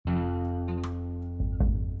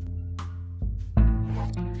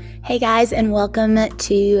Hey guys, and welcome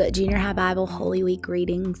to Junior High Bible Holy Week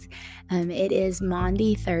readings. It is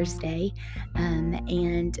Maundy Thursday,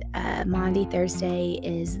 and Maundy Thursday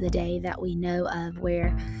is the day that we know of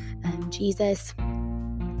where Jesus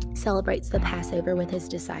celebrates the Passover with his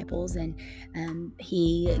disciples, and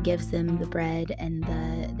he gives them the bread and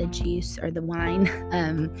the juice or the wine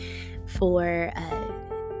for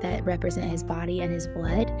that represent his body and his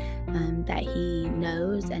blood that he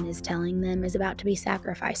knows and is telling them is about to be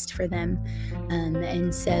sacrificed for them.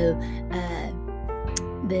 And so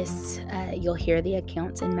you'll hear the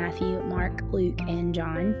accounts in Matthew, Mark, Luke, and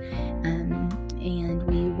John. And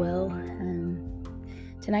we will,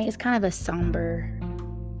 tonight is kind of a somber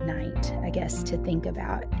night, I guess, to think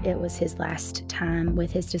about. It was his last time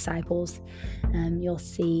with his disciples. You'll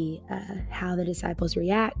see how the disciples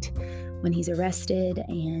react when he's arrested,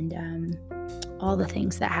 and all the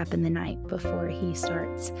things that happen the night before he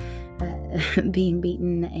starts being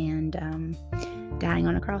beaten and dying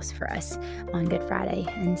on a cross for us on Good Friday.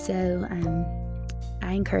 And so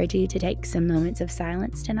I encourage you to take some moments of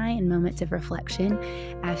silence tonight and moments of reflection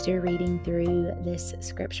after reading through this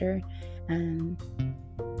scripture.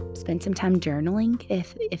 Spend some time journaling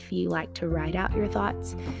if you like to write out your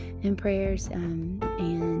thoughts and prayers, and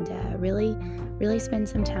really spend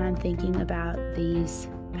some time thinking about these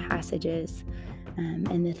passages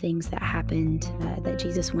and the things that happened that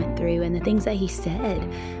Jesus went through, and the things that he said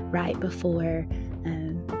right before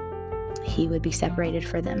he would be separated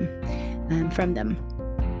from them.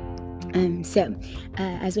 So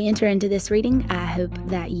as we enter into this reading, I hope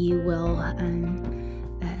that you will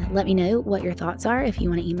let me know what your thoughts are. If you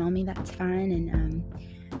want to email me, that's fine. And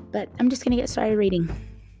but I'm just going to get started reading.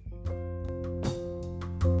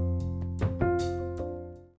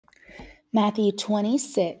 Matthew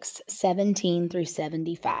 26:17 through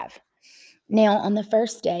 75. Now, on the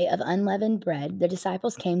first day of unleavened bread, the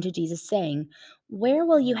disciples came to Jesus saying, "Where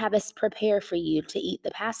will you have us prepare for you to eat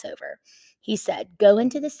the Passover?" He said, "Go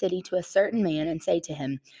into the city to a certain man and say to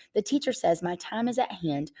him, 'The teacher says, my time is at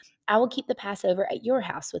hand. I will keep the Passover at your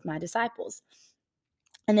house with my disciples.'"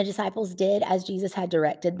 And the disciples did as Jesus had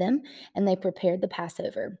directed them, and they prepared the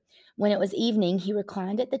Passover. When it was evening, he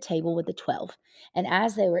reclined at the table with the 12. And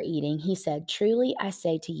as they were eating, he said, "Truly I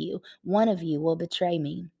say to you, one of you will betray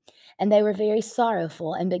me." And they were very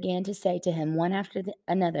sorrowful and began to say to him one after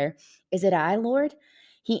another, "Is it I, Lord?"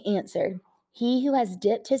 He answered, "He who has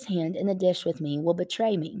dipped his hand in the dish with me will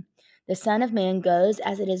betray me. The Son of Man goes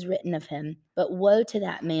as it is written of him, but woe to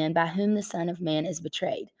that man by whom the Son of Man is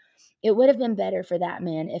betrayed. It would have been better for that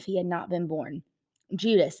man if he had not been born."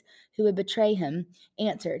 Judas, who would betray him,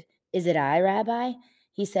 answered, "Is it I, Rabbi?"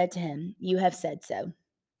 He said to him, "You have said so."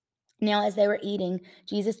 Now, as they were eating,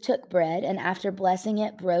 Jesus took bread and after blessing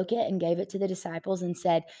it, broke it and gave it to the disciples and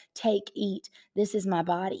said, "Take, eat, this is my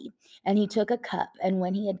body." And he took a cup, and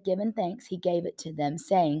when he had given thanks, he gave it to them,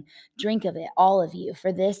 saying, "Drink of it, all of you,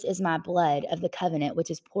 for this is my blood of the covenant, which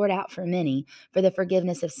is poured out for many for the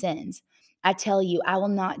forgiveness of sins. I tell you, I will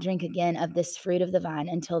not drink again of this fruit of the vine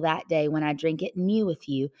until that day when I drink it new with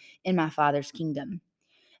you in my Father's kingdom."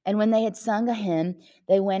 And when they had sung a hymn,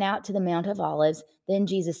 they went out to the Mount of Olives. Then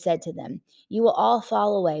Jesus said to them, "You will all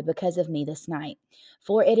fall away because of me this night.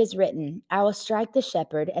 For it is written, I will strike the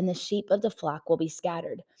shepherd, and the sheep of the flock will be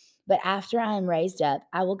scattered. But after I am raised up,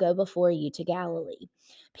 I will go before you to Galilee."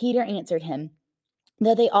 Peter answered him,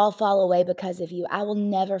 "Though they all fall away because of you, I will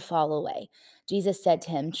never fall away." Jesus said to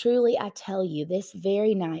him, "Truly I tell you, this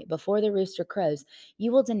very night, before the rooster crows,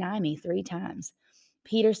 you will deny me 3 times."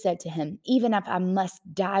 Peter said to him, "Even if I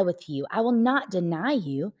must die with you, I will not deny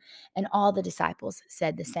you." And all the disciples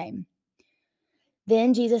said the same.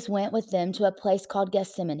 Then Jesus went with them to a place called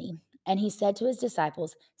Gethsemane, and he said to his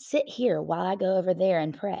disciples, "Sit here while I go over there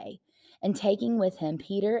and pray." And taking with him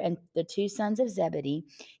Peter and the 2 sons of Zebedee,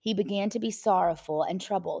 he began to be sorrowful and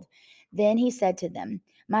troubled. Then he said to them,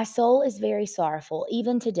 "My soul is very sorrowful,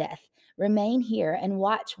 even to death. Remain here and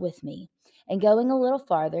watch with me." And going a little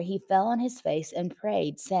farther, he fell on his face and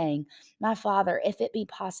prayed, saying, "My Father, if it be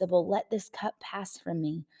possible, let this cup pass from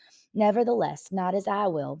me. Nevertheless, not as I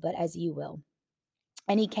will, but as you will."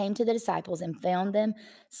 And he came to the disciples and found them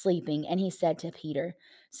sleeping. And he said to Peter,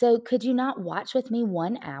 "So could you not watch with me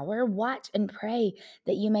 1 hour? Watch and pray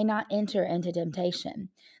that you may not enter into temptation.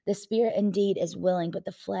 The spirit indeed is willing, but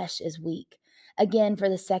the flesh is weak." Again, for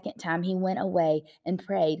the second time, he went away and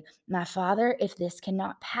prayed, "My Father, if this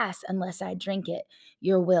cannot pass unless I drink it,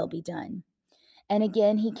 your will be done." And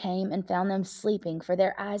again he came and found them sleeping, for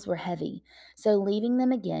their eyes were heavy. So leaving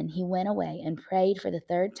them again, he went away and prayed for the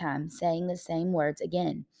 3rd time, saying the same words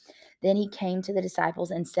again. Then he came to the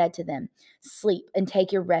disciples and said to them, "Sleep and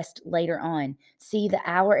take your rest later on. See, the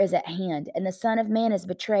hour is at hand, and the Son of Man is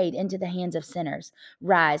betrayed into the hands of sinners.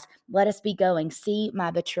 Rise, let us be going. See,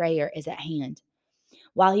 my betrayer is at hand."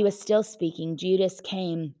 While he was still speaking, Judas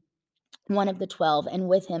came, one of the 12, and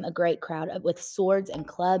with him a great crowd with swords and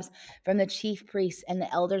clubs from the chief priests and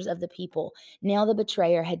the elders of the people. Now the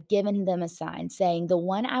betrayer had given them a sign, saying, "The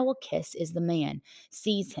one I will kiss is the man.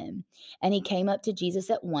 Seize him." And he came up to Jesus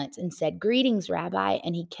at once and said, "Greetings, Rabbi,"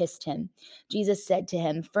 and he kissed him. Jesus said to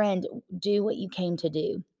him, "Friend, do what you came to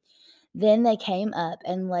do." Then they came up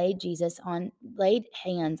and laid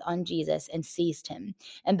hands on Jesus and seized him.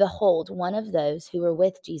 And behold, one of those who were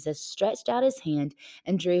with Jesus stretched out his hand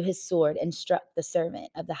and drew his sword and struck the servant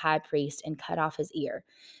of the high priest and cut off his ear.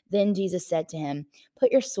 Then Jesus said to him,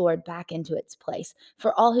 "Put your sword back into its place,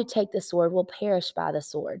 for all who take the sword will perish by the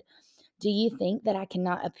sword. Do you think that I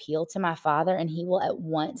cannot appeal to my Father, and he will at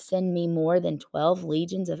once send me more than 12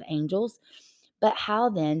 legions of angels? But how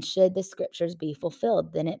then should the scriptures be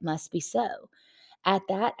fulfilled? Then it must be so." At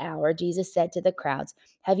that hour, Jesus said to the crowds,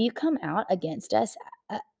 "Have you come out against us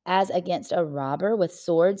as against a robber with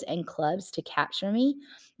swords and clubs to capture me?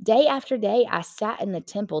 Day after day I sat in the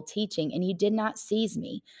temple teaching, and you did not seize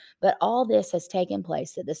me. But all this has taken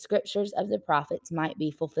place that the scriptures of the prophets might be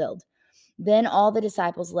fulfilled." Then all the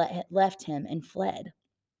disciples left him and fled.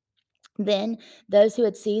 Then those who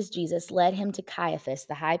had seized Jesus led him to Caiaphas,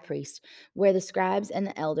 the high priest, where the scribes and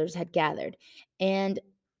the elders had gathered. And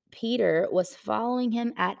Peter was following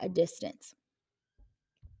him at a distance.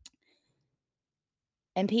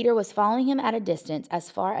 And Peter was following him at a distance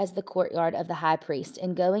as far as the courtyard of the high priest.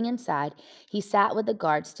 And going inside, he sat with the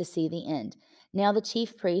guards to see the end. Now the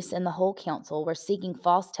chief priests and the whole council were seeking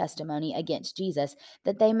false testimony against Jesus,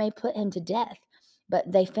 that they may put him to death.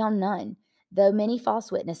 But they found none. Though many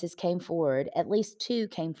false witnesses came forward, at least two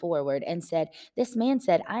came forward and said, "This man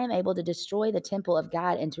said, I am able to destroy the temple of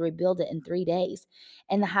God and to rebuild it in 3 days."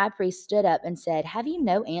 And the high priest stood up and said, "Have you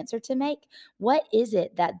no answer to make? What is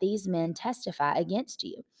it that these men testify against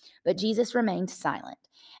you?" But Jesus remained silent.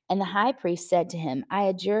 And the high priest said to him, "I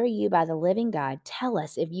adjure you by the living God, tell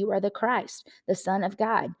us if you are the Christ, the Son of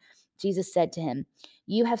God." Jesus said to him,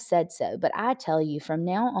 "You have said so, but I tell you, from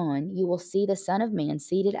now on you will see the Son of Man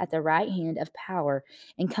seated at the right hand of power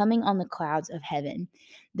and coming on the clouds of heaven."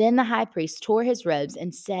 Then the high priest tore his robes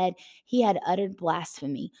and said he had uttered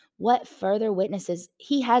blasphemy. What further witnesses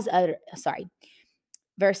he has uttered, sorry,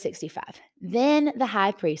 Verse 65. Then the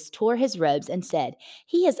high priest tore his robes and said,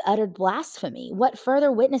 "He has uttered blasphemy. What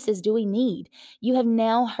further witnesses do we need? You have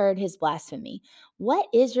now heard his blasphemy. What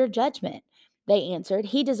is your judgment?" They answered,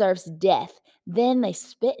 "He deserves death." Then they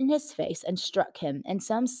spit in his face and struck him, and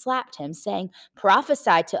some slapped him, saying,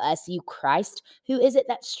 "Prophesy to us, you Christ. Who is it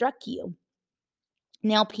that struck you?"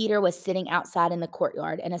 Now Peter was sitting outside in the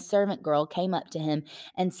courtyard, and a servant girl came up to him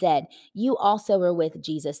and said, "You also were with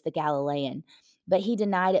Jesus the Galilean." But he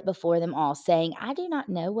denied it before them all, saying, "I do not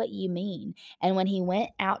know what you mean." And when he went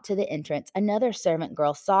out to the entrance, another servant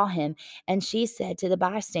girl saw him, and she said to the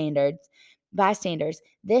bystanders,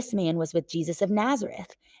 "This man was with Jesus of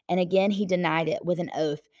Nazareth." And again he denied it with an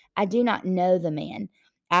oath, "I do not know the man."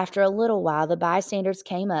 After a little while, the bystanders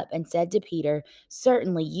came up and said to Peter,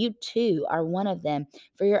 "Certainly you too are one of them,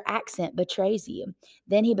 for your accent betrays you."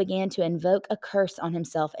 Then he began to invoke a curse on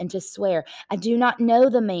himself and to swear, "I do not know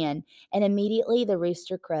the man." And immediately the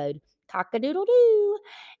rooster crowed, "Cock-a-doodle-doo."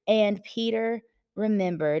 And Peter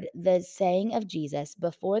remembered the saying of Jesus,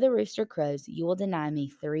 "Before the rooster crows, you will deny me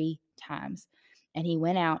 3 times." And he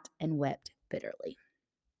went out and wept bitterly.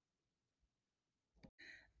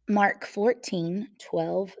 Mark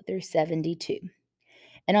 14:12 through 72.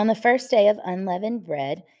 And on the first day of unleavened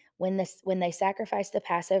bread, when they sacrificed the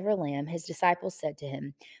Passover lamb, his disciples said to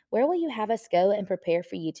him, "Where will you have us go and prepare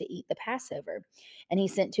for you to eat the Passover?" And he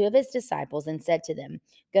sent two of his disciples and said to them,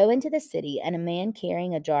 "Go into the city, and a man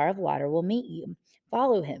carrying a jar of water will meet you.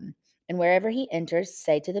 Follow him. And wherever he enters,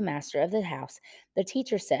 say to the master of the house, 'The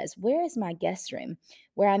teacher says, where is my guest room,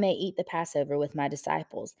 where I may eat the Passover with my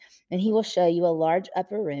disciples?' And he will show you a large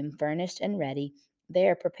upper room, furnished and ready.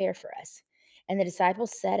 There prepare for us." And the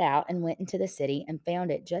disciples set out and went into the city and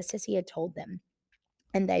found it just as he had told them.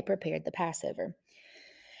 And they prepared the Passover.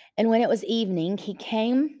 And when it was evening, he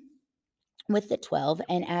came with the 12.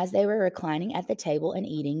 And as they were reclining at the table and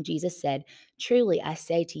eating, Jesus said, "Truly I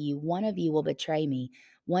say to you, one of you will betray me,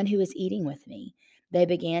 one who is eating with me." They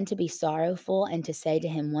began to be sorrowful and to say to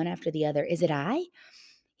him one after the other, "Is it I?"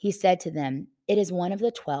 He said to them, "It is one of the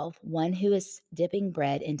 12, one who is dipping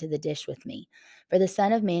bread into the dish with me. For the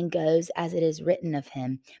Son of Man goes as it is written of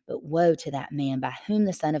him, but woe to that man by whom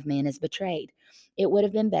the Son of Man is betrayed. It would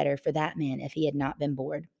have been better for that man if he had not been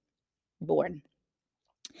born."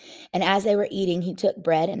 And as they were eating, he took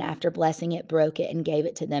bread and after blessing it, broke it and gave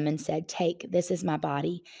it to them and said, "Take, this is my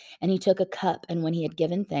body." And he took a cup, and when he had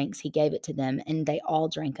given thanks, he gave it to them, and they all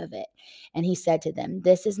drank of it. And he said to them,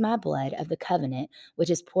 "This is my blood of the covenant, which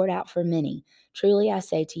is poured out for many. Truly I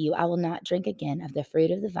say to you, I will not drink again of the fruit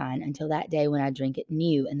of the vine until that day when I drink it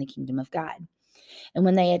new in the kingdom of God." And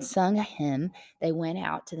when they had sung a hymn, they went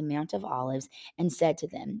out to the Mount of Olives and said to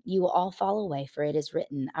them, "You will all fall away, for it is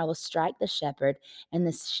written, I will strike the shepherd, and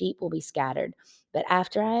the sheep will be scattered. But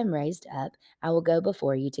after I am raised up, I will go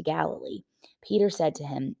before you to Galilee." Peter said to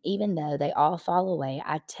him, "Even though they all fall away,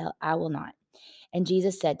 I will not." And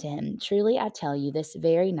Jesus said to him, "Truly I tell you, this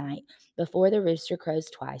very night, before the rooster crows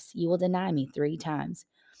twice, you will deny me 3 times."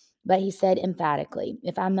 But he said emphatically,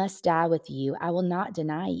 "If I must die with you, I will not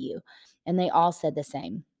deny you." And they all said the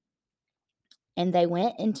same. And they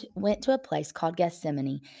went to a place called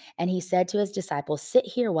Gethsemane, and he said to his disciples, "Sit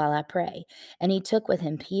here while I pray." And he took with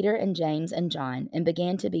him Peter and James and John, and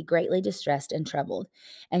began to be greatly distressed and troubled.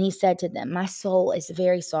 And he said to them, "My soul is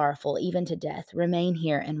very sorrowful, even to death. Remain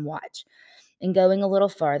here and watch." And going a little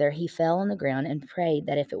farther, he fell on the ground and prayed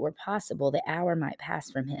that if it were possible, the hour might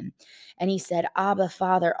pass from him. And he said, "Abba,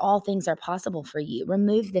 Father, all things are possible for you.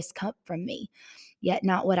 Remove this cup from me. Yet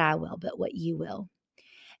not what I will, but what you will."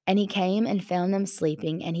 And he came and found them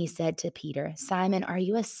sleeping, and he said to Peter, "Simon, are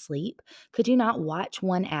you asleep? Could you not watch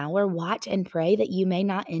 1 hour? Watch and pray that you may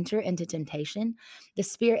not enter into temptation. The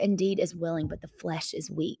spirit indeed is willing, but the flesh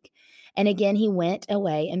is weak." And again he went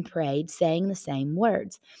away and prayed, saying the same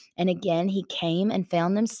words. And again he came and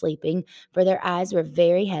found them sleeping, for their eyes were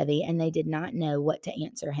very heavy, and they did not know what to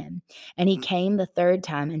answer him. And he came the third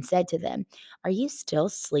time and said to them, "Are you still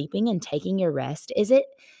sleeping and taking your rest?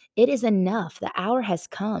 It is enough. The hour has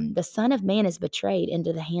come. The Son of Man is betrayed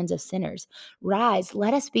into the hands of sinners. Rise,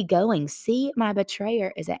 let us be going. See, my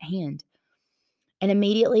betrayer is at hand." And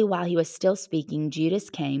immediately while he was still speaking,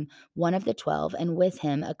 Judas came, one of the 12, and with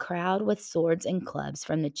him a crowd with swords and clubs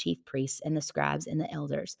from the chief priests and the scribes and the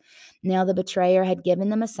elders. Now the betrayer had given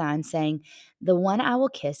them a sign, saying, "The one I will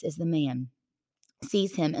kiss is the man.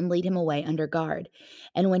 Seize him and lead him away under guard."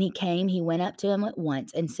 And when he came, he went up to him at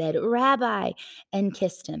once and said, "Rabbi," and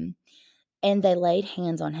kissed him. And they laid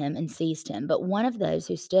hands on him and seized him. But one of those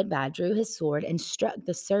who stood by drew his sword and struck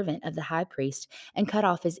the servant of the high priest and cut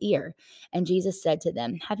off his ear. And Jesus said to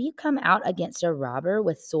them, "Have you come out against a robber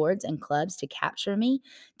with swords and clubs to capture me?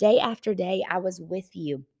 Day after day I was with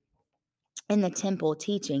you in the temple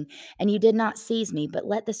teaching, and you did not seize me, but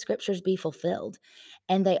let the scriptures be fulfilled."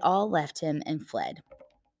 And they all left him and fled.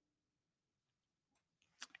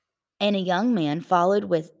 And a young man followed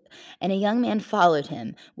with and a young man followed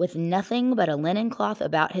him with nothing but a linen cloth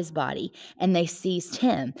about his body, and they seized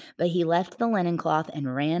him, but he left the linen cloth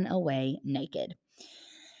and ran away naked.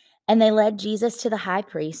 And they led Jesus to the high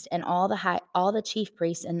priest, and all the chief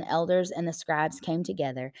priests and the elders and the scribes came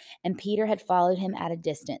together. And Peter had followed him at a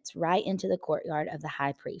distance, right into the courtyard of the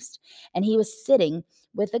high priest. And he was sitting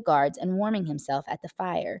with the guards and warming himself at the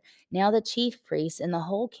fire. Now the chief priests and the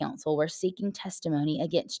whole council were seeking testimony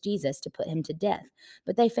against Jesus to put him to death,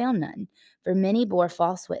 but they found none. For many bore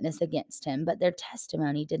false witness against him, but their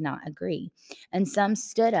testimony did not agree. And some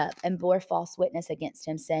stood up and bore false witness against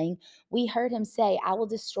him, saying, "We heard him say, 'I will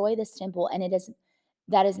destroy this temple and it is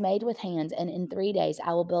that is made with hands, and in 3 days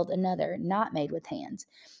I will build another not made with hands.'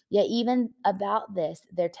 Yet even about this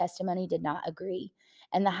their testimony did not agree."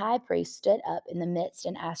 And the high priest stood up in the midst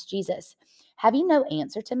and asked Jesus, "Have you no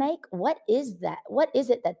answer to make? What is that? What is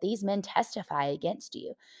it that these men testify against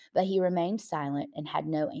you?" But he remained silent and had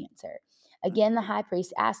no answer. Again the high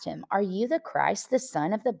priest asked him, "Are you the Christ, the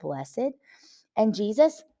Son of the Blessed?" And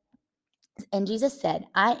Jesus said,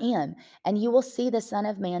 "I am, and you will see the Son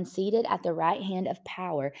of Man seated at the right hand of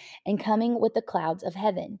power and coming with the clouds of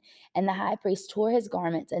heaven." And the high priest tore his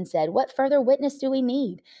garments and said, "What further witness do we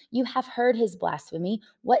need? You have heard his blasphemy.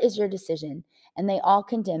 What is your decision?" And they all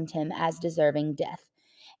condemned him as deserving death.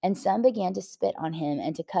 And some began to spit on him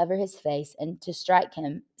and to cover his face and to strike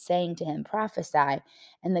him, saying to him, "Prophesy."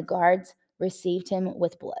 And the guards received him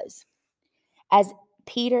with blows. As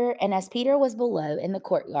as Peter was below in the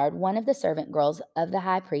courtyard, one of the servant girls of the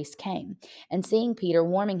high priest came, and seeing Peter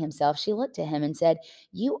warming himself, she looked at him and said,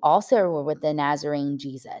 "You also were with the Nazarene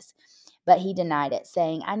Jesus." But he denied it,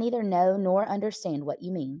 saying, "I neither know nor understand what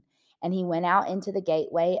you mean." And he went out into the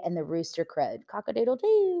gateway, and the rooster crowed,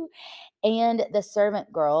 cock-a-doodle-doo. And the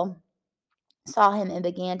servant girl saw him and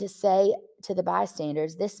began to say to the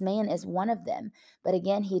bystanders, "This man is one of them." But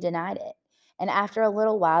again he denied it. And after a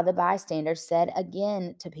little while, the bystanders said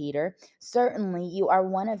again to Peter, "Certainly you are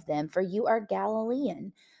one of them, for you are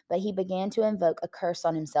Galilean." But he began to invoke a curse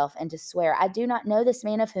on himself and to swear, "I do not know this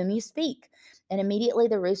man of whom you speak." And immediately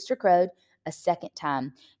the rooster crowed a second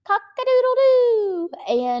time, "Cock-a-doodle-doo!"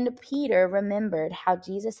 And Peter remembered how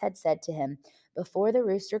Jesus had said to him, "Before the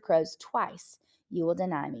rooster crows twice, you will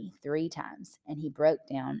deny me 3 times." And he broke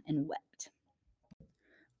down and wept.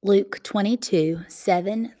 Luke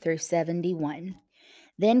 22:7-71.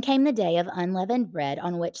 Then came the day of unleavened bread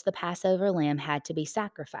on which the Passover lamb had to be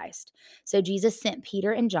sacrificed. So Jesus sent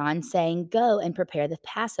Peter and John, saying, "Go and prepare the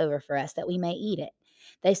Passover for us, that we may eat it."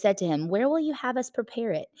 They said to him, "Where will you have us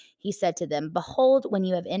prepare it?" He said to them, "Behold, when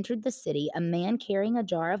you have entered the city, a man carrying a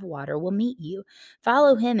jar of water will meet you.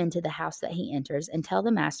 Follow him into the house that he enters, and tell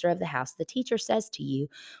the master of the house, 'The teacher says to you,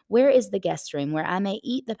 where is the guest room where I may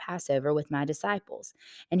eat the Passover with my disciples?'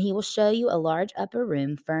 And he will show you a large upper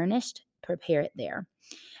room furnished. Prepare it there."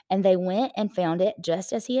 And they went and found it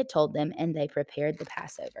just as he had told them, and they prepared the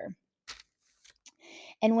Passover.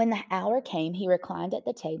 And when the hour came, he reclined at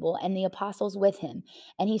the table, and the apostles with him.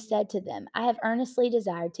 And he said to them, "I have earnestly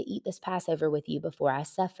desired to eat this Passover with you before I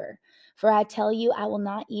suffer. For I tell you, I will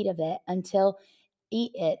not eat it until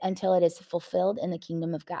it is fulfilled in the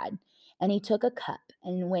kingdom of God." And he took a cup,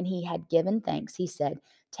 and when he had given thanks, he said,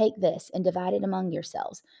 "Take this and divide it among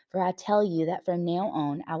yourselves. For I tell you that from now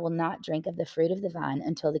on I will not drink of the fruit of the vine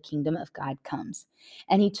until the kingdom of God comes."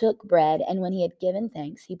 And he took bread, and when he had given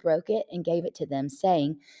thanks, he broke it and gave it to them,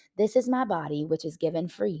 saying, "This is my body, which is given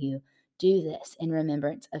for you. Do this in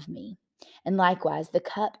remembrance of me." And likewise the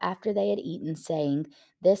cup after they had eaten, saying,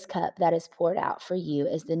 "This cup that is poured out for you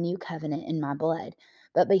is the new covenant in my blood.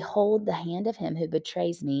 But behold, the hand of him who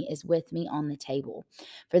betrays me is with me on the table.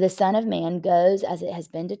 For the Son of Man goes as it has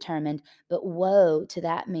been determined, but woe to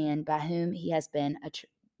that man by whom he has been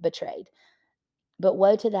betrayed. But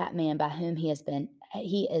woe to that man by whom he is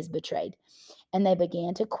betrayed." And they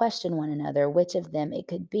began to question one another which of them it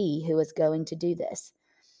could be who was going to do this.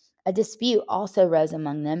 A dispute also rose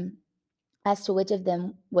among them as to which of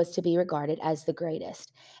them was to be regarded as the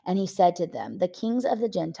greatest. And he said to them, "The kings of the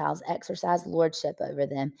Gentiles exercise lordship over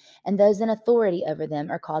them, and those in authority over them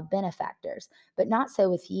are called benefactors. But not so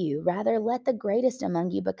with you. Rather, let the greatest among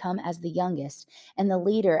you become as the youngest, and the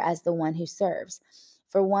leader as the one who serves.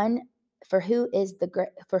 For one, for who is the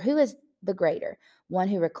greater, one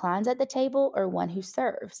who reclines at the table or one who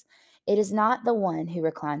serves? Is it not the one who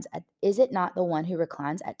reclines at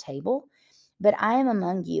table? But I am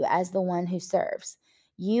among you as the one who serves.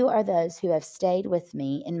 You are those who have stayed with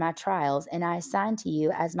me in my trials, and I assign to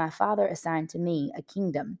you, as my Father assigned to me, a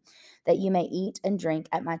kingdom, that you may eat and drink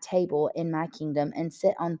at my table in my kingdom, and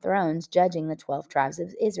sit on thrones judging the 12 tribes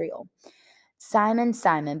of Israel. Simon,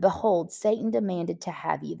 Simon, behold, Satan demanded to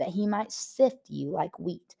have you, that he might sift you like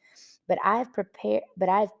wheat. But I have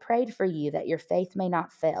prayed for you that your faith may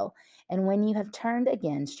not fail. And when you have turned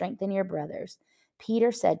again, strengthen your brothers."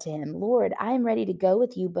 Peter said to him, "Lord, I am ready to go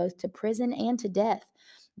with you both to prison and to death."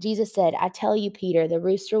 Jesus said, "I tell you, Peter, the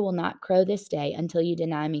rooster will not crow this day until you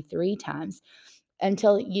deny 3 times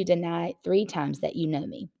that you know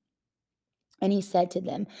me." And he said to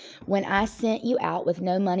them, "When I sent you out with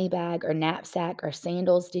no money bag or knapsack or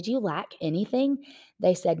sandals, did you lack anything?"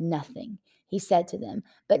 They said, "Nothing." He said to them,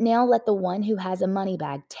 "But now let the one who has a money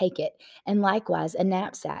bag take it, and likewise a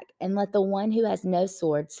knapsack, and let the one who has no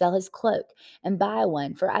sword sell his cloak and buy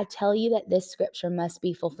one, for I tell you that this scripture must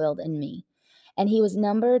be fulfilled in me." And he was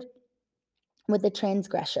numbered with the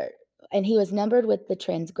transgressor and he was numbered with the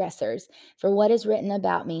transgressors, for what is written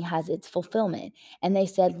about me has its fulfillment. And they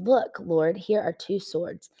said, "Look, Lord, here are 2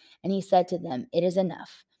 swords." And he said to them, "It is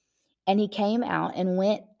enough." And he came out and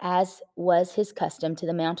went, as was his custom, to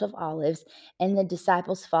the Mount of Olives, and the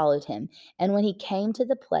disciples followed him. And when he came to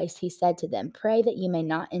the place, he said to them, "Pray that you may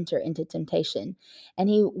not enter into temptation." And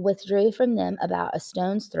he withdrew from them about a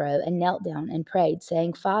stone's throw, and knelt down and prayed,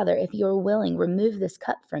 saying, "Father, if you are willing, remove this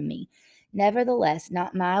cup from me. Nevertheless,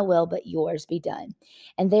 not my will, but yours be done."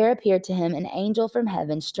 And there appeared to him an angel from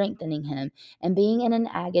heaven, strengthening him. And being in an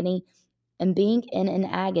agony,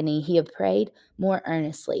 he prayed more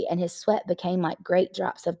earnestly, and his sweat became like great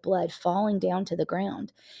drops of blood falling down to the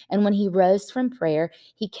ground. And when he rose from prayer,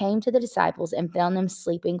 he came to the disciples and found them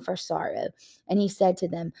sleeping for sorrow. And he said to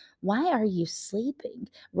them, "Why are you sleeping?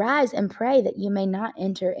 Rise and pray that you may not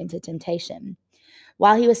enter into temptation."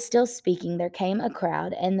 While he was still speaking, there came a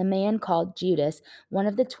crowd, and the man called Judas, one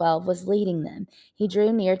of the 12, was leading them. He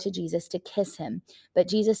drew near to Jesus to kiss him. But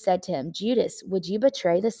Jesus said to him, "Judas, would you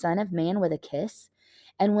betray the Son of Man with a kiss?"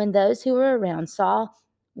 And when those who were around saw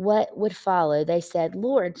what would follow, they said,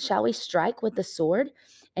 Lord, shall we strike with the sword?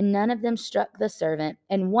 And none of them struck the servant,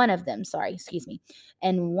 and one of them,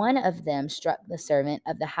 and one of them struck the servant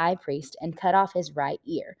of the high priest and cut off his right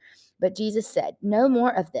ear. But Jesus said, no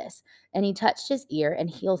more of this. And he touched his ear and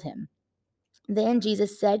healed him. Then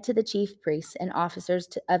Jesus said to the chief priests and officers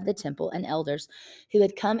of the temple and elders who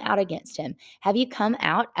had come out against him, have you come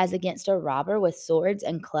out as against a robber with swords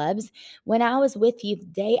and clubs? When I was with you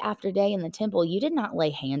day after day in the temple, you did not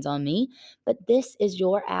lay hands on me, but this is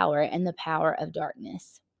your hour and the power of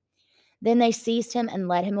darkness. Then they seized him and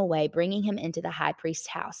led him away, bringing him into the high priest's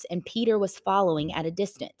house. And Peter was following at a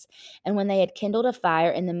distance. And when they had kindled a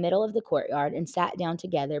fire in the middle of the courtyard and sat down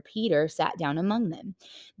together, Peter sat down among them.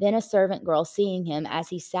 Then a servant girl, seeing him as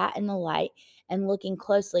he sat in the light and looking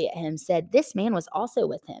closely at him, said, this man was also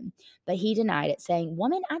with him. But he denied it, saying,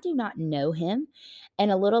 woman, I do not know him.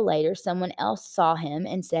 And a little later, someone else saw him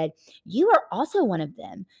and said, you are also one of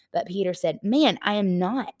them. But Peter said, man, I am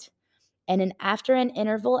not. And after an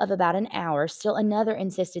interval of about an hour, still another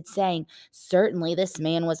insisted, saying, certainly this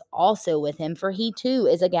man was also with him, for he too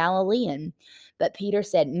is a Galilean. But Peter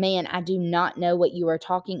said, man, I do not know what you are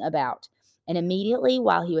talking about. And immediately,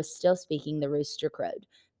 while he was still speaking, the rooster crowed,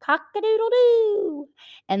 cock-a-doodle-doo.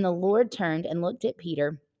 And the Lord turned and looked at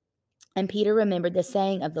Peter. And Peter remembered the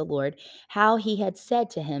saying of the Lord, how he had said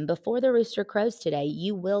to him, before the rooster crows today,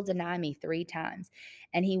 you will deny me 3 times.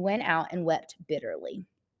 And he went out and wept bitterly.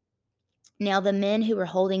 Now the men who were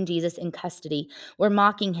holding Jesus in custody were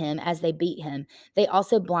mocking him as they beat him. They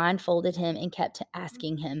also blindfolded him and kept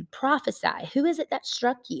asking him, prophesy, who is it that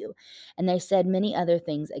struck you? And they said many other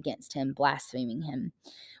things against him, blaspheming him.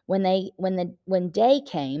 When day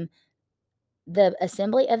came, the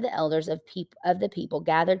assembly of the elders of the people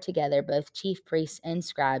gathered together both chief priests and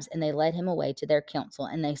scribes, and they led him away to their council.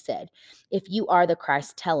 And they said, if you are the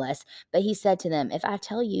Christ, tell us. But he said to them, if I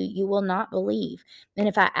tell you, you will not believe. And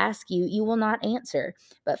if I ask you, you will not answer.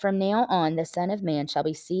 But from now on, the Son of Man shall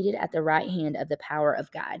be seated at the right hand of the power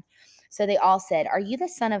of God. So they all said, are you the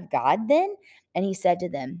Son of God then? And he said to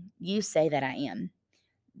them, you say that I am.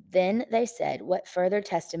 Then they said, what further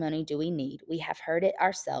testimony do we need? We have heard it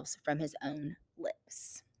ourselves from his own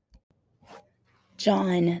lips.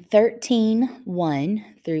 John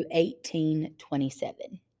 13:1 through 18:27.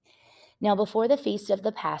 Now before the feast of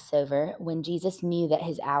the Passover, when Jesus knew that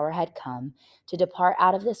his hour had come to depart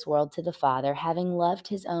out of this world to the Father, having loved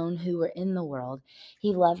his own who were in the world,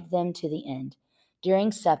 he loved them to the end.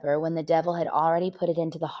 During supper, when the devil had already put it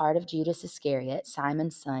into the heart of Judas Iscariot,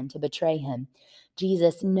 Simon's son, to betray him,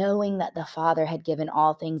 Jesus, knowing that the Father had given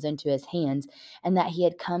all things into his hands and that he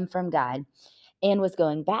had come from God and was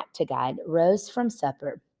going back to God, rose from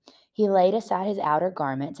supper. He laid aside his outer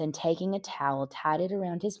garments and taking a towel, tied it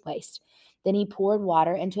around his waist. Then he poured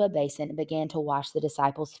water into a basin and began to wash the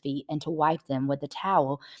disciples' feet and to wipe them with the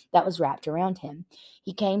towel that was wrapped around him.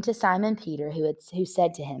 He came to Simon Peter, who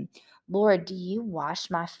said to him, Lord, do you wash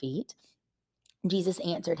my feet? Jesus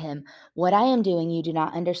answered him, what I am doing you do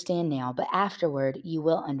not understand now, but afterward you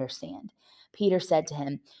will understand. Peter said to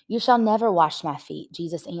him, you shall never wash my feet.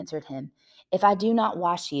 Jesus answered him, if I do not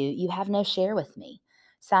wash you, you have no share with me.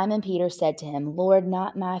 Simon Peter said to him, Lord,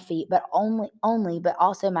 not my feet, but but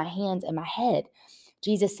also my hands and my head.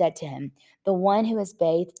 Jesus said to him, the one who is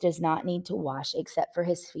bathed does not need to wash except for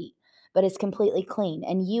his feet, but is completely clean,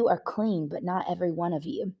 and you are clean, but not every one of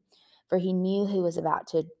you. For he knew who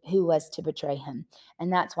was to betray him,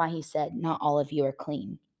 and that's why he said, not all of you are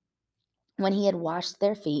clean. When he had washed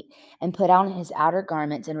their feet and put on his outer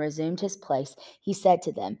garments and resumed his place, he said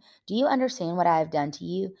to them, do you understand what I have done to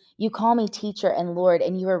you? You call me teacher and Lord,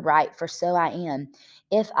 and you are right, for so I am.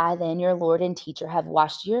 If I then, your Lord and teacher, have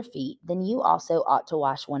washed your feet, then you also ought to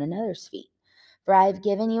wash one another's feet. For I have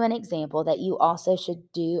given you an example that you also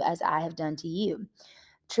should do as I have done to you.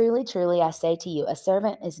 Truly, truly, I say to you, a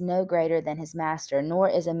servant is no greater than his master, nor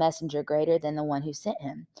is a messenger greater than the one who sent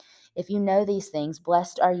him. If you know these things,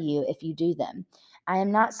 blessed are you if you do them. I am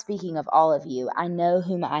not speaking of all of you. I know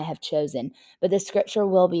whom I have chosen, but the scripture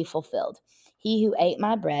will be fulfilled. He who ate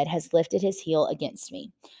my bread has lifted his heel against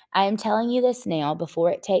me. I am telling you this now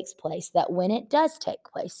before it takes place, that when it does take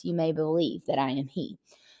place, you may believe that I am he.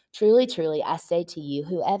 Truly, truly, I say to you,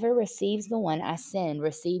 whoever receives the one I send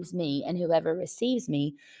receives me, and whoever receives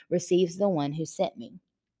me receives the one who sent me.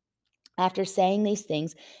 After saying these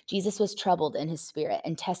things, Jesus was troubled in his spirit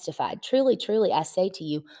and testified, truly, truly, I say to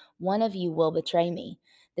you, one of you will betray me.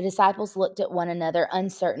 The disciples looked at one another,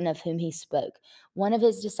 uncertain of whom he spoke. One of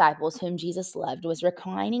his disciples, whom Jesus loved, was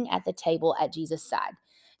reclining at the table at Jesus' side.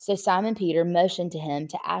 So Simon Peter motioned to him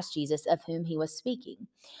to ask Jesus of whom he was speaking.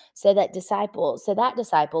 So that disciple,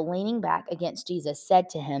 leaning back against Jesus, said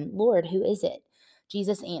to him, Lord, who is it?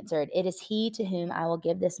 Jesus answered, It is he to whom I will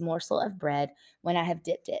give this morsel of bread when I have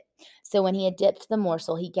dipped it. So when he had dipped the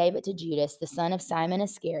morsel, he gave it to Judas, the son of Simon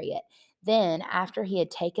Iscariot. Then, after he had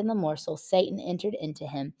taken the morsel, Satan entered into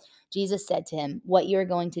him. Jesus said to him, What you are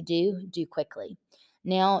going to do, do quickly.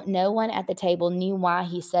 Now, no one at the table knew why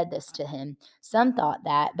he said this to him. Some thought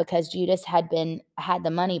that because Judas had the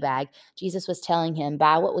money bag, Jesus was telling him,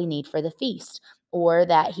 Buy what we need for the feast, or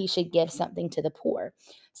that he should give something to the poor.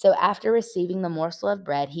 So after receiving the morsel of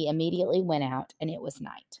bread, he immediately went out, and it was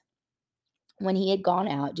night. When he had gone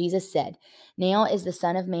out, Jesus said, Now is the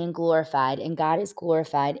Son of Man glorified, and God is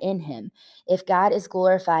glorified in him. If God is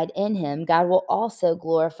glorified in him, God will also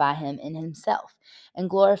glorify him in himself,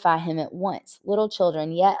 and glorify him at once. Little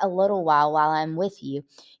children, yet a little while I am with you,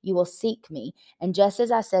 you will seek me. And just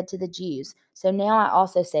as I said to the Jews, so now I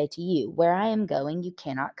also say to you, Where I am going, you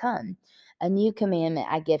cannot come. A new commandment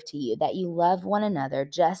I give to you, that you love one another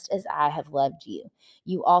just as I have loved you.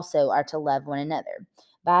 You also are to love one another.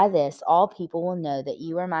 By this, all people will know that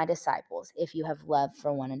you are my disciples, if you have love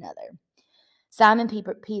for one another. Simon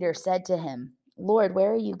Peter said to him, Lord,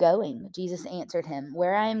 where are you going? Jesus answered him,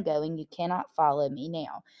 Where I am going, you cannot follow me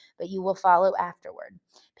now, but you will follow afterward.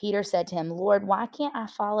 Peter said to him, Lord, why can't I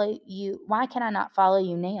follow you? Why can I not follow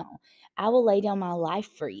you now? I will lay down my life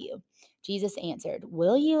for you. Jesus answered,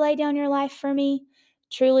 Will you lay down your life for me?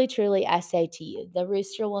 Truly, truly, I say to you, the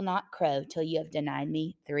rooster will not crow till you have denied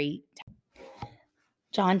me 3 times.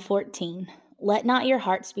 John 14. Let not your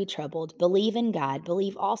hearts be troubled. Believe in God.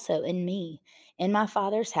 Believe also in me. In my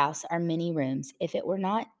Father's house are many rooms. If it were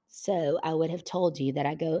not so, I would have told you that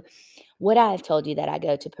I go. Would I have told you that I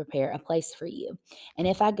go to prepare a place for you? And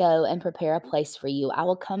if I go and prepare a place for you, I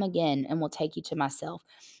will come again and will take you to myself,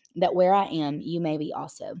 that where I am, you may be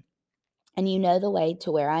also. And you know the way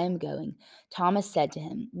to where I am going. Thomas said to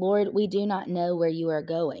him, Lord, we do not know where you are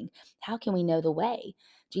going. How can we know the way?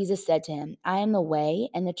 Jesus said to him, I am the way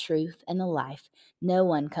and the truth and the life. No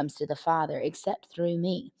one comes to the Father except through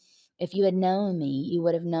me. If you had known me, you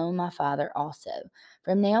would have known my Father also.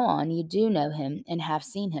 From now on, you do know him and have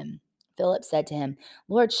seen him. Philip said to him,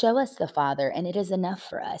 Lord, show us the Father, and it is enough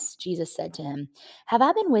for us. Jesus said to him, Have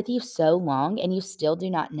I been with you so long, and you still do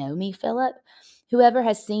not know me, Philip? Whoever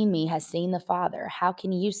has seen me has seen the Father. How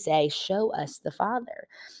can you say, Show us the Father?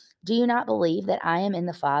 Do you not believe that I am in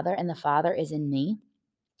the Father and the Father is in me?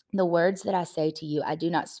 The words that I say to you, I do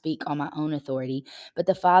not speak on my own authority, but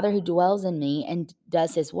the Father who dwells in me and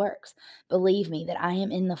does his works. Believe me that I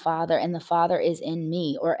am in the Father and the Father is in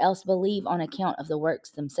me, or else believe on account of the works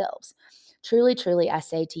themselves. Truly, truly, I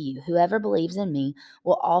say to you, whoever believes in me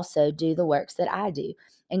will also do the works that I do,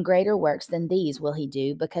 and greater works than these will he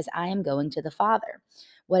do, because I am going to the Father.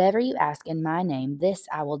 Whatever you ask in my name, this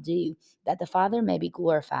I will do, that the Father may be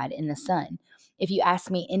glorified in the Son. If you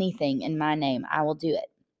ask me anything in my name, I will do it.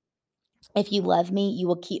 If you love me, you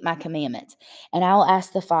will keep my commandments. And I will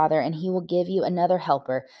ask the Father, and he will give you another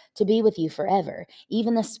helper to be with you forever,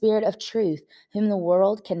 even the Spirit of truth, whom the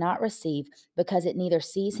world cannot receive, because it neither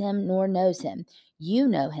sees him nor knows him. You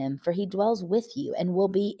know him, for he dwells with you and will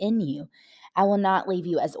be in you. I will not leave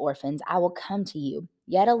you as orphans. I will come to you.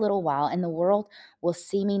 Yet a little while, and the world will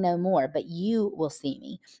see me no more, but you will see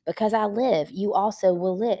me. Because I live, you also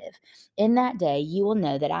will live. In that day, you will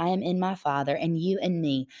know that I am in my Father, and you in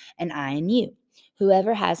me, and I in you.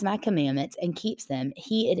 Whoever has my commandments and keeps them,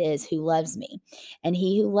 he it is who loves me. And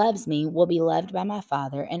he who loves me will be loved by my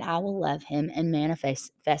Father, and I will love him and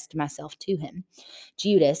manifest myself to him.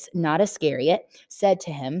 Judas, not Iscariot, said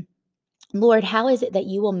to him, Lord, how is it that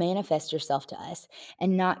you will manifest yourself to us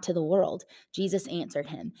and not to the world? Jesus answered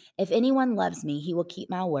him, If anyone loves me, he will keep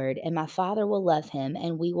my word, and my Father will love him,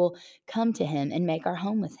 and we will come to him and make our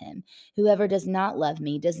home with him. Whoever does not love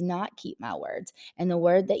me does not keep my words, and the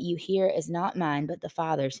word that you hear is not mine, but the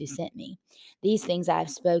Father's who sent me. These things I have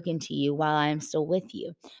spoken to you while I am still with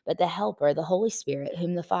you. But the Helper, the Holy Spirit,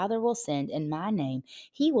 whom the Father will send in my name,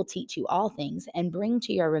 he will teach you all things and bring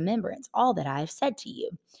to your remembrance all that I have said to you.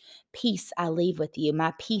 Peace I leave with you,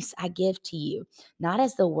 my peace I give to you. Not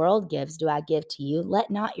as the world gives do I give to you. Let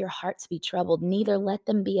not your hearts be troubled, neither let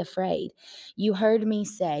them be afraid. You heard me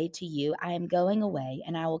say to you, I am going away,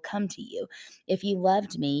 and I will come to you. If you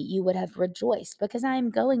loved me, you would have rejoiced, because I am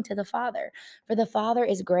going to the Father, for the Father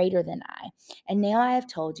is greater than I. And now I have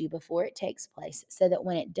told you before it takes place, so that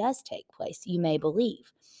when it does take place, you may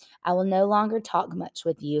believe. I will no longer talk much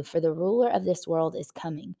with you, for the ruler of this world is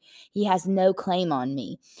coming. He has no claim on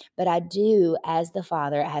me, but I do as the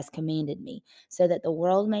Father has commanded me, so that the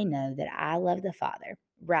world may know that I love the Father.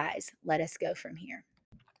 Rise, let us go from here.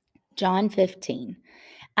 John 15.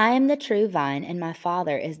 I am the true vine, and my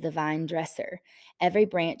Father is the vine dresser. Every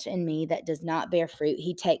branch in me that does not bear fruit,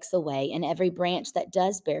 he takes away, and every branch that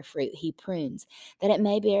does bear fruit, he prunes, that it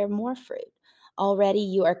may bear more fruit. Already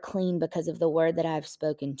you are clean because of the word that I have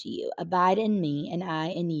spoken to you. Abide in me, and I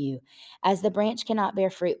in you. As the branch cannot bear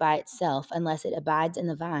fruit by itself unless it abides in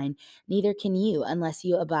the vine, neither can you unless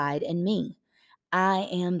you abide in me. I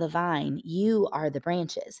am the vine, you are the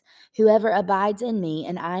branches. Whoever abides in me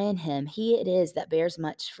and I in him, he it is that bears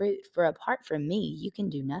much fruit, for apart from me you can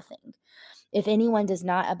do nothing. If anyone does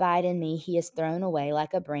not abide in me, he is thrown away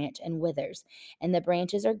like a branch and withers, and the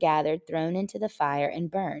branches are gathered, thrown into the fire,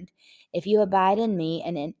 and burned. If you abide in me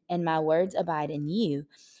and my words abide in you,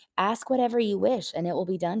 ask whatever you wish, and it will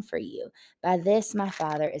be done for you. By this my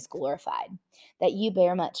Father is glorified, that you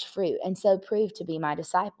bear much fruit, and so prove to be my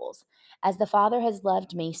disciples. As the Father has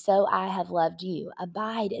loved me, so I have loved you.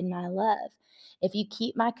 Abide in my love. If you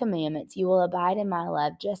keep my commandments, you will abide in my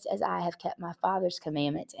love, just as I have kept my Father's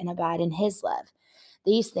commandments and abide in his love.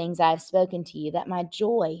 These things I have spoken to you, that my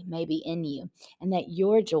joy may be in you, and that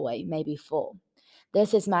your joy may be full.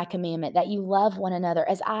 This is my commandment, that you love one another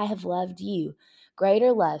as I have loved you.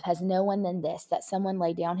 Greater love has no one than this, that someone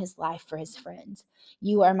lay down his life for his friends.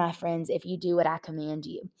 You are my friends if you do what I command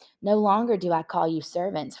you. No longer do I call you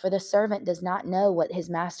servants, for the servant does not know what his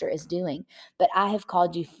master is doing, but I have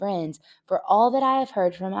called you friends, for all that I have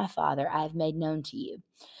heard from my Father I have made known to you.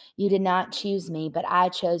 You did not choose me, but I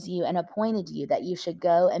chose you and appointed you that you should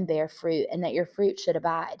go and bear fruit, and that your fruit should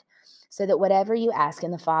abide, so that whatever you ask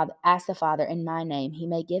the Father in my name, he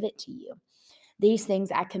may give it to you. These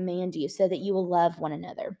things I command you, so that you will love one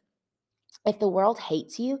another. If the world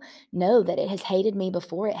hates you, know that it has hated me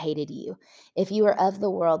before it hated you. If you were of the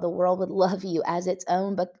world would love you as its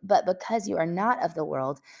own, but because you are not of the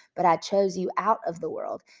world, but I chose you out of the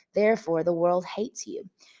world, therefore the world hates you.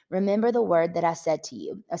 Remember the word that I said to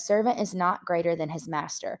you: a servant is not greater than his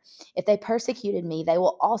master. If they persecuted me, they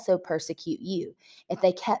will also persecute you. If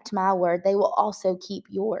they kept my word, they will also keep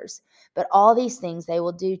yours. But all these things they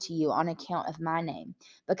will do to you on account of my name,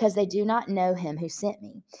 because they do not know him who sent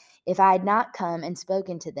me. If I had not come and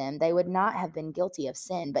spoken to them, they would not have been guilty of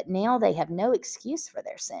sin, but now they have no excuse for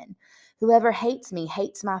their sin. Whoever hates me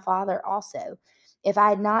hates my Father also. If I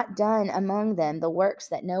had not done among them the works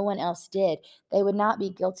that no one else did, they would not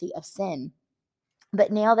be guilty of sin.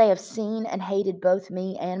 But now they have seen and hated both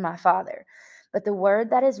me and my Father. But the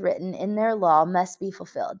word that is written in their law must be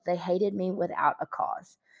fulfilled. They hated me without a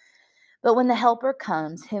cause. But when the Helper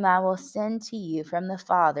comes, whom I will send to you from the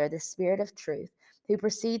Father, the Spirit of truth, who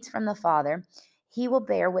proceeds from the Father, he will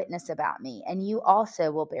bear witness about me, and you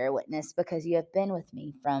also will bear witness, because you have been with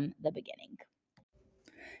me from the beginning.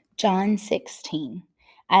 John 16.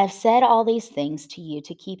 I have said all these things to you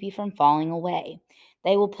to keep you from falling away.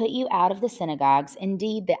 They will put you out of the synagogues.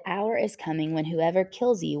 Indeed, the hour is coming when whoever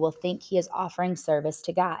kills you will think he is offering service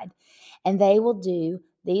to God. And they will do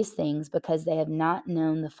these things because they have not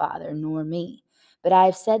known the Father nor me. But I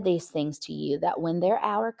have said these things to you, that when their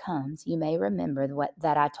hour comes, you may remember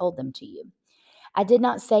that I told them to you. I did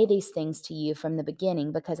not say these things to you from the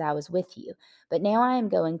beginning because I was with you. But now I am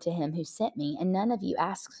going to him who sent me, and none of you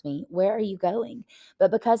asks me, where are you going?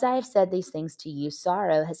 But because I have said these things to you,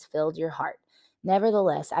 sorrow has filled your heart.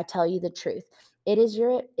 Nevertheless, I tell you the truth. It is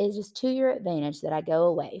to your advantage that I go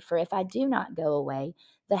away. For if I do not go away,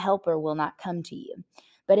 the Helper will not come to you.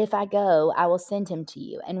 But if I go, I will send him to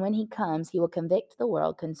you. And when he comes, he will convict the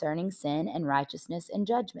world concerning sin and righteousness and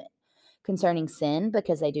judgment. Concerning sin,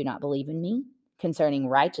 because they do not believe in me. Concerning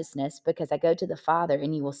righteousness, because I go to the Father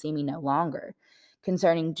and you will see me no longer.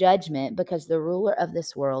 Concerning judgment, because the ruler of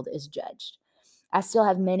this world is judged. I still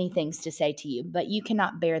have many things to say to you, but you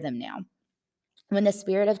cannot bear them now. When the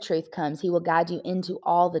Spirit of truth comes, he will guide you into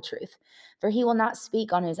all the truth. For he will not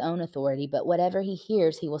speak on his own authority, but whatever he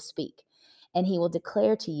hears, he will speak. And he will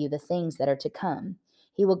declare to you the things that are to come.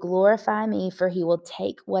 He will glorify me, for he will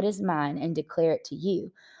take what is mine and declare it to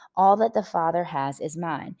you. All that the Father has is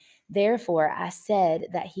mine. Therefore, I said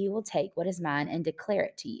that he will take what is mine and declare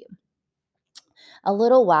it to you. A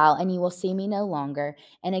little while, and you will see me no longer,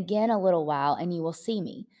 and again a little while, and you will see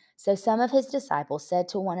me. So some of his disciples said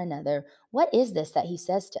to one another, what is this that he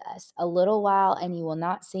says to us? A little while, and you will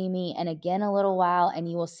not see me, and again a little while, and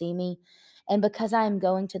you will see me, and because I am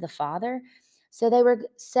going to the Father? So they were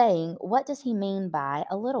saying, what does he mean by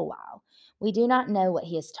a little while? We do not know what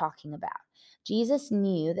he is talking about. Jesus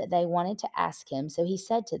knew that they wanted to ask him, so he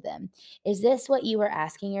said to them, is this what you were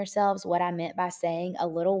asking yourselves, what I meant by saying a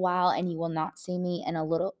little while and you will not see me, and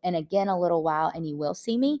again a little while and you will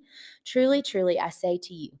see me? Truly, truly, I say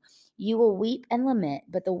to you, You will weep and lament,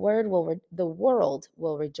 but the world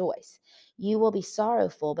will rejoice. You will be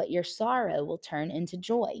sorrowful, but your sorrow will turn into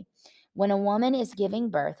joy. When a woman is giving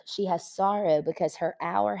birth, she has sorrow because her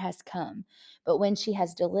hour has come. But when she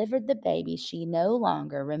has delivered the baby, she no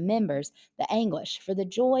longer remembers the anguish for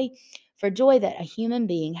joy that a human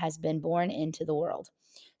being has been born into the world.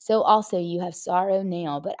 So also you have sorrow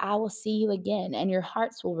now, but I will see you again, and your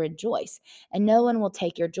hearts will rejoice, and no one will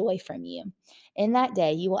take your joy from you. In that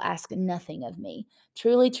day you will ask nothing of me.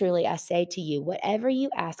 Truly, truly, I say to you, whatever you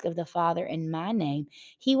ask of the Father in my name,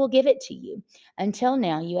 he will give it to you. Until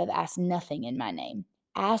now you have asked nothing in my name.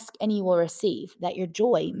 Ask and you will receive, that your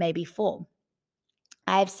joy may be full.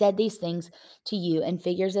 I have said these things to you in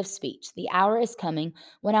figures of speech. The hour is coming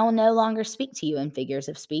when I will no longer speak to you in figures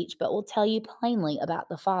of speech, but will tell you plainly about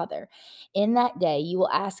the Father. In that day you will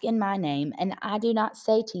ask in my name, and I do not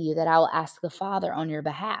say to you that I will ask the Father on your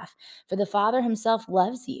behalf, for the Father himself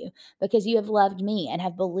loves you, because you have loved me and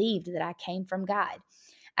have believed that I came from God.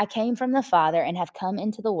 I came from the Father and have come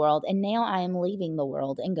into the world, and now I am leaving the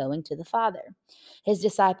world and going to the Father. His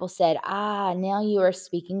disciples said, now you are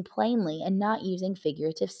speaking plainly and not using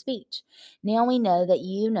figurative speech. Now we know that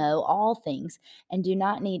you know all things and do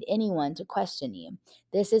not need anyone to question you.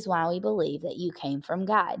 This is why we believe that you came from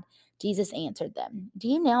God. Jesus answered them, Do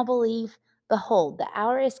you now believe? Behold, the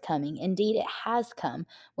hour is coming, indeed it has come,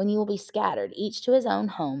 when you will be scattered, each to his own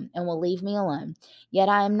home, and will leave me alone. Yet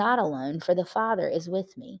I am not alone, for the Father is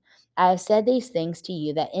with me. I have said these things to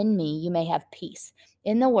you, that in me you may have peace.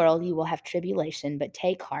 In the world you will have tribulation, but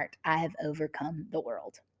take heart, I have overcome the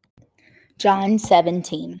world. John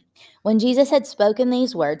 17. When Jesus had spoken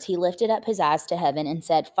these words, he lifted up his eyes to heaven and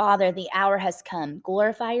said, Father, the hour has come.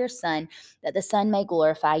 Glorify your Son, that the Son may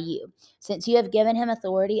glorify you, since you have given him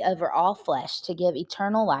authority over all flesh to give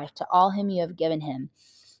eternal life to all whom you have given him.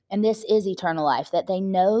 And this is eternal life, that they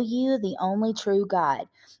know you, the only true God,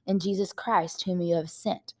 and Jesus Christ, whom you have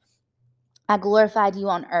sent. I glorified you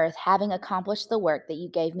on earth, having accomplished the work that you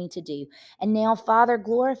gave me to do. And now, Father,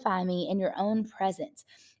 glorify me in your own presence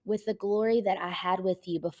with the glory that I had with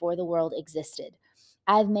you before the world existed.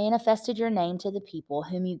 I have manifested your name to the people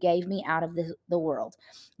whom you gave me out of the world.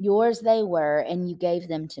 Yours they were, and you gave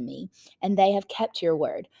them to me, and they have kept your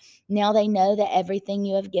word. Now they know that everything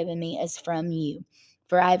you have given me is from you,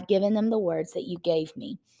 for I have given them the words that you gave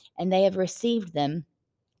me, and they have received them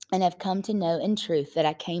and have come to know in truth that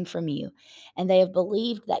I came from you, and they have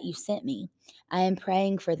believed that you sent me. I am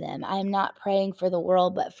praying for them. I am not praying for the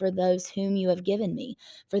world, but for those whom you have given me,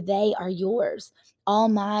 for they are yours. All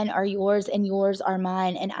mine are yours, and yours are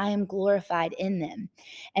mine, and I am glorified in them.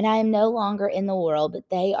 And I am no longer in the world, but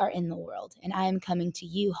they are in the world, and I am coming to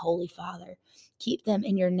you, Holy Father. Keep them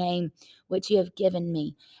in your name, which you have given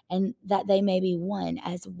me, and that they may be one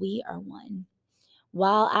as we are one.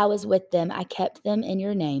 While I was with them, I kept them in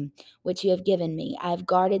your name, which you have given me. I have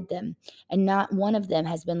guarded them, and not one of them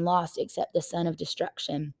has been lost except the son of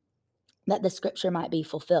destruction, that the scripture might be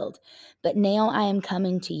fulfilled. But now I am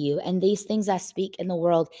coming to you, and these things I speak in the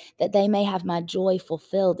world, that they may have my joy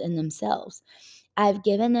fulfilled in themselves. I have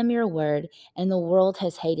given them your word, and the world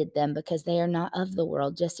has hated them, because they are not of the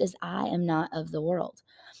world, just as I am not of the world.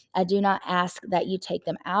 I do not ask that you take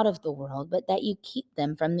them out of the world, but that you keep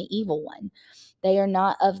them from the evil one. They are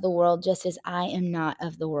not of the world, just as I am not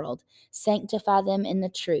of the world. Sanctify them in the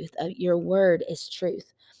truth. Your word is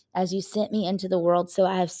truth. As you sent me into the world, so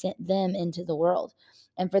I have sent them into the world.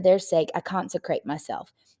 And for their sake I consecrate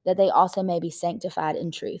myself, that they also may be sanctified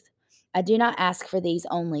in truth. I do not ask for these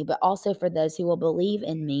only, but also for those who will believe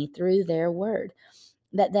in me through their word,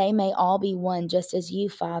 that they may all be one, just as you,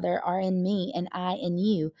 Father, are in me and I in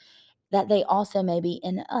you, that they also may be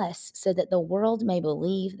in us, so that the world may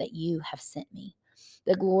believe that you have sent me.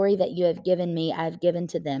 The glory that you have given me, I have given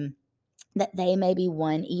to them, that they may be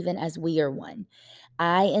one, even as we are one.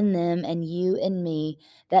 I in them and you in me,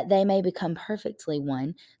 that they may become perfectly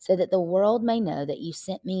one, so that the world may know that you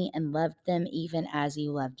sent me and loved them even as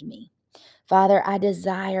you loved me. Father, I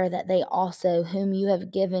desire that they also, whom you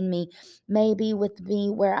have given me, may be with me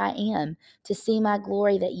where I am, to see my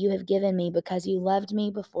glory that you have given me, because you loved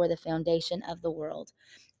me before the foundation of the world.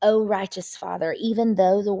 O righteous Father, even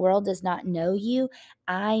though the world does not know you,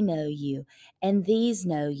 I know you, and these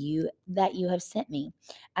know you, that you have sent me.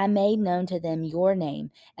 I made known to them your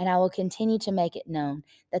name, and I will continue to make it known,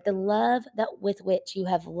 that the love that with which you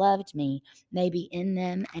have loved me may be in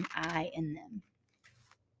them and I in them.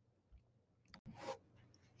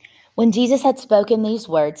 When Jesus had spoken these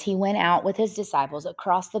words, he went out with his disciples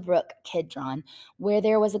across the brook Kidron, where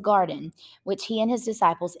there was a garden, which he and his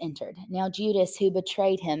disciples entered. Now Judas, who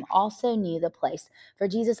betrayed him, also knew the place, for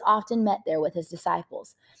Jesus often met there with his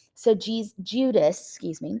disciples. So Judas,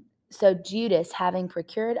 having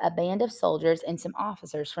procured a band of soldiers and some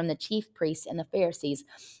officers from the chief priests and the Pharisees,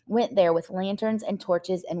 went there with lanterns and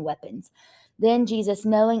torches and weapons. Then Jesus,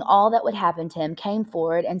 knowing all that would happen to him, came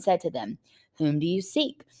forward and said to them, "Whom do you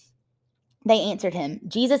seek?" They answered him,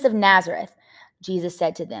 "Jesus of Nazareth." Jesus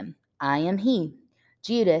said to them, "I am he."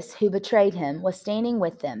 Judas, who betrayed him, was standing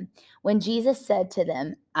with them. When Jesus said to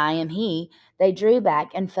them, "I am he," they drew back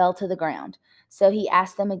and fell to the ground. So he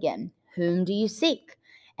asked them again, "Whom do you seek?"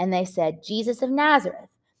 And they said, "Jesus of Nazareth."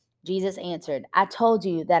 Jesus answered, "I told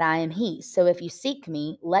you that I am he. So if you seek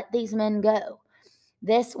me, let these men go."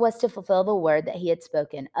 This was to fulfill the word that he had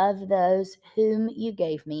spoken, "Of those whom you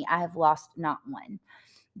gave me, I have lost not one."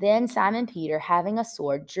 Then Simon Peter, having a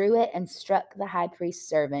sword, drew it and struck the high priest's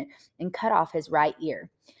servant and cut off his right ear.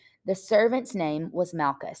 The servant's name was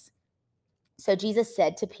Malchus. So Jesus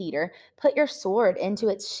said to Peter, "Put your sword into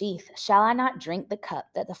its sheath. Shall I not drink the cup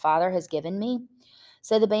that the Father has given me?"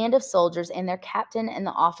 So the band of soldiers and their captain and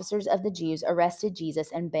the officers of the Jews arrested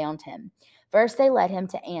Jesus and bound him. First they led him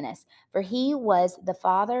to Annas, for he was the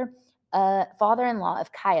father-in-law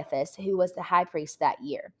of Caiaphas, who was the high priest that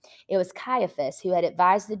year. It was Caiaphas who had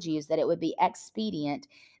advised the Jews that it would be expedient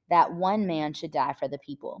that one man should die for the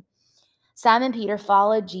people. Simon Peter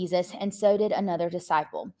followed Jesus, and so did another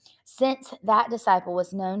disciple. Since that disciple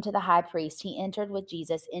was known to the high priest, he entered with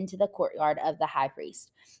Jesus into the courtyard of the high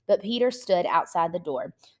priest. But Peter stood outside the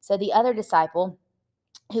door. So the other disciple,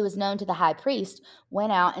 who was known to the high priest,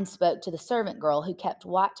 went out and spoke to the servant girl who kept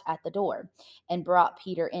watch at the door and brought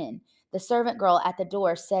Peter in. The servant girl at the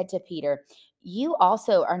door said to Peter, "You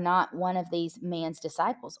also are not one of these man's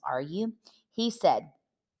disciples, are you?" He said,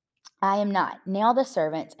 "I am not." Now the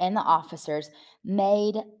servants and officers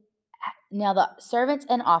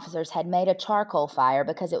had made a charcoal fire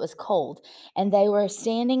because it was cold, and they were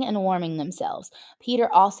standing and warming themselves.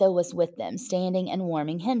 Peter also was with them, standing and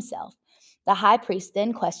warming himself. The high priest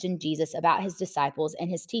then questioned Jesus about his disciples and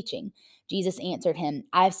his teaching. Jesus answered him,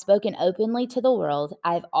 "I have spoken openly to the world.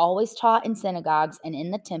 I have always taught in synagogues and in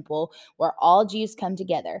the temple where all Jews come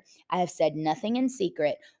together. I have said nothing in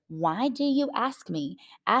secret. Why do you ask me?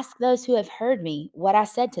 Ask those who have heard me what I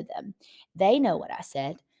said to them. They know what I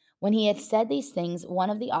said." When he had said these things, one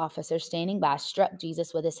of the officers standing by struck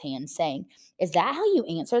Jesus with his hand, saying, "Is that how you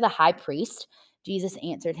answer the high priest?" Jesus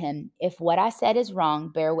answered him, "If what I said is wrong,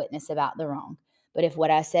 bear witness about the wrong. But if what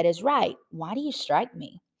I said is right, why do you strike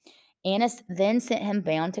me?" Annas then sent him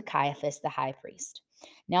bound to Caiaphas the high priest.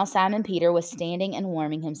 Now Simon Peter was standing and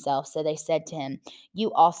warming himself, so they said to him,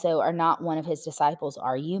 "You also are not one of his disciples,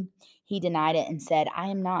 are you?" He denied it and said, "I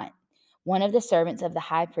am not." One of the servants of the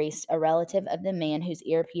high priest, a relative of the man whose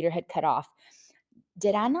ear Peter had cut off,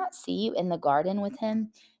 "Did I not see you in the garden with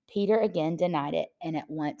him?" Peter again denied it, and at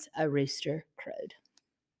once a rooster crowed.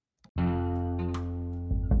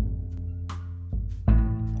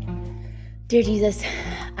 Dear Jesus,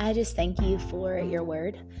 I just thank you for your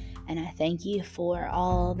word, and I thank you for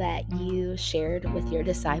all that you shared with your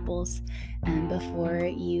disciples before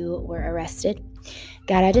you were arrested.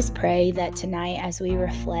 God, I just pray that tonight, as we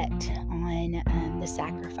reflect on the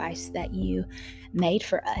sacrifice that you made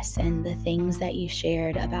for us and the things that you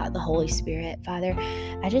shared about the Holy Spirit, Father,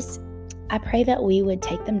 I pray that we would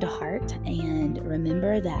take them to heart and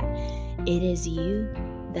remember that it is you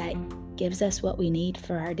that gives us what we need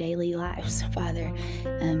for our daily lives, Father.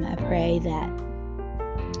 I pray that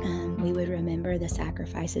we would remember the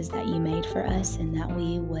sacrifices that you made for us, and that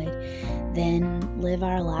we would then live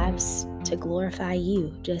our lives to glorify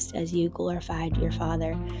you, just as you glorified your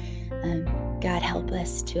Father. God, help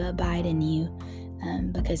us to abide in you,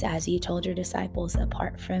 because as you told your disciples,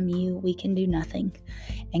 apart from you, we can do nothing.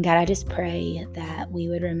 And God, I just pray that we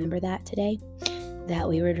would remember that today, that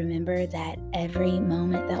we would remember that every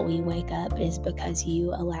moment that we wake up is because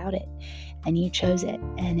you allowed it and you chose it.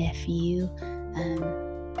 And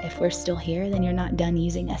if we're still here, then you're not done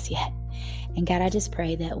using us yet. And God, I just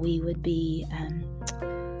pray that we would be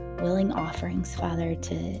willing offerings, Father,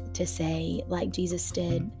 to say, like Jesus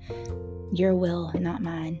did, your will, not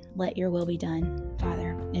mine. Let your will be done,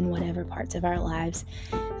 Father, in whatever parts of our lives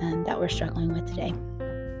that we're struggling with today.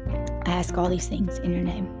 I ask all these things in your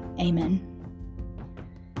name. Amen.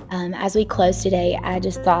 As we close today, I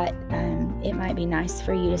just thought it might be nice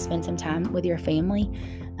for you to spend some time with your family,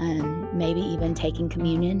 maybe even taking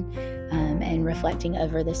communion and reflecting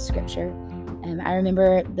over this scripture. I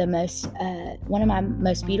remember the most one of my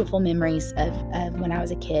most beautiful memories of when I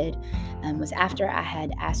was a kid was after I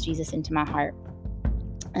had asked Jesus into my heart.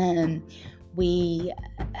 We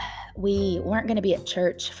weren't going to be at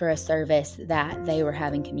church for a service that they were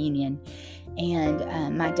having communion,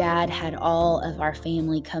 and my dad had all of our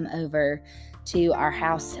family come over to our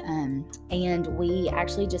house, and we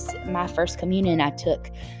actually my first communion I took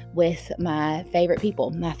with my favorite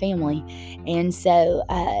people, my family. And so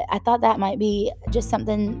I thought that might be just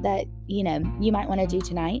something that you might want to do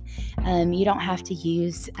tonight. You don't have to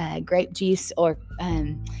use grape juice or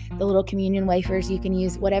the little communion wafers. You can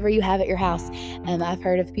use whatever you have at your house. I've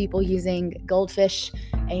heard of people using goldfish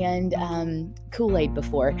and Kool-Aid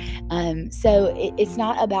before. So it's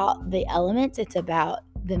not about the elements, it's about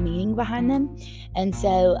the meaning behind them. And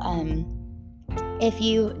so if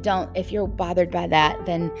you're bothered by that,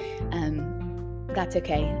 then that's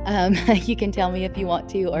okay. You can tell me if you want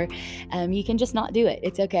to, or you can just not do it.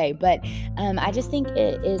 It's okay. But I just think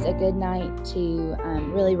it is a good night to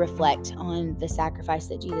really reflect on the sacrifice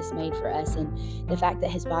that Jesus made for us, and the fact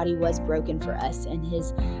that his body was broken for us and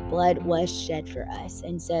his blood was shed for us.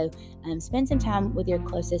 And so spend some time with your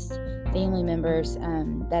closest family members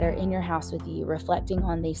that are in your house with you, reflecting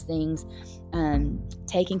on these things,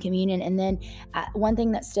 taking communion. And then one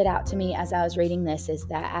thing that stood out to me as I was reading this is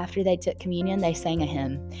that after they took communion, they sang a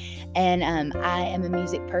hymn. And I am a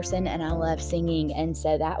music person and I love singing, and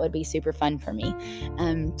so that would be super fun for me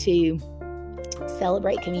to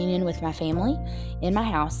celebrate communion with my family in my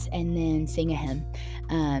house and then sing a hymn.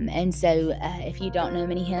 And so if you don't know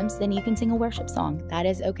many hymns, then you can sing a worship song. That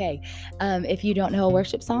is okay. If you don't know a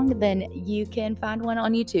worship song, then you can find one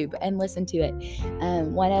on YouTube and listen to it.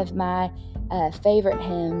 One of my favorite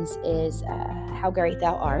hymns is How Great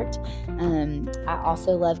Thou Art. I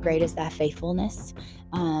also love Great Is Thy Faithfulness.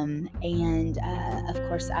 And of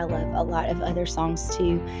course, I love a lot of other songs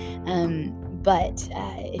too. But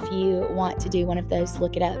if you want to do one of those,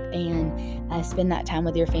 look it up and spend that time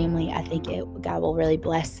with your family. I think God will really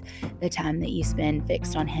bless the time that you spend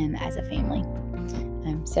fixed on him as a family.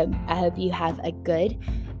 So I hope you have a good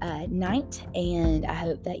night, and I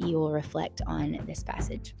hope that you will reflect on this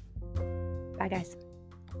passage. Bye, guys.